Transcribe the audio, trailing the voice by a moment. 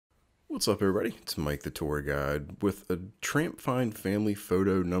What's up, everybody? It's Mike the Tour Guide with a Trampfine Family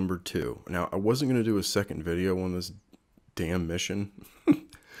Photo number 2. Now, I wasn't going to do a second video on this damn mission,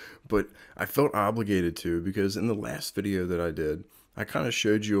 but I felt obligated to because in the last video that I did, I kind of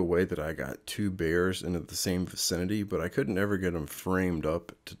showed you a way that I got two bears in the same vicinity, but I couldn't ever get them framed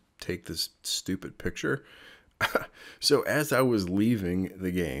up to take this stupid picture. So as I was leaving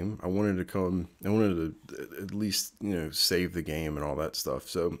the game, I wanted to at least, save the game and all that stuff.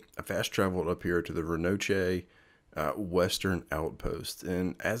 So I fast traveled up here to the Renoche Western Outpost.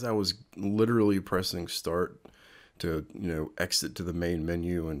 And as I was literally pressing start to, exit to the main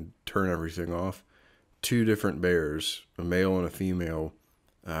menu and turn everything off, two different bears, a male and a female,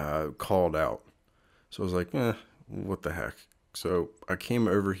 called out. So I was like, what the heck? So I came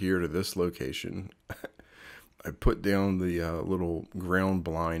over here to this location. I put down the little ground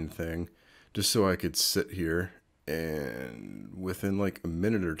blind thing just so I could sit here, and within like a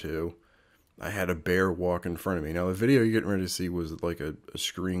minute or two, I had a bear walk in front of me. Now, the video you're getting ready to see was like a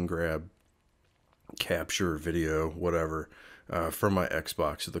screen grab capture video, whatever, from my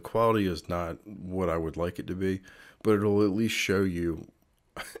Xbox. So the quality is not what I would like it to be, but it'll at least show you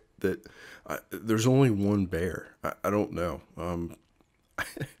that there's only one bear. I don't know.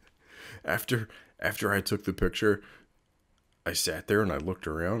 After I took the picture, I sat there and I looked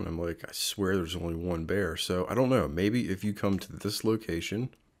around and I'm like, I swear there's only one bear. So I don't know. Maybe if you come to this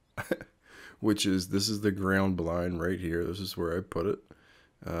location, this is the ground blind right here. This is where I put it.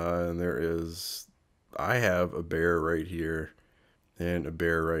 And I have a bear right here and a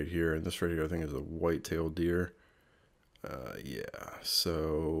bear right here. And this right here, I think is a white-tailed deer. Yeah.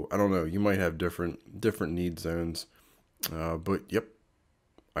 So I don't know. You might have different need zones. But yep.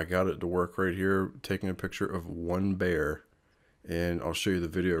 I got it to work right here, taking a picture of one bear, and I'll show you the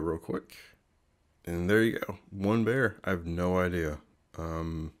video real quick. And there you go, one bear. I have no idea.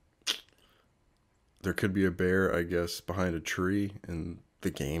 There could be a bear, I guess, behind a tree, and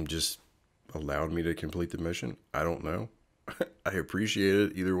the game just allowed me to complete the mission. I don't know. I appreciate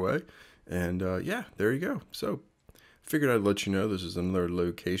it either way. And yeah, there you go. So figured I'd let you know this is another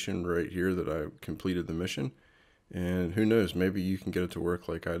location right here that I completed the mission. And who knows, maybe you can get it to work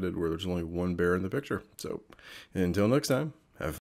like I did, where there's only one bear in the picture. So until next time.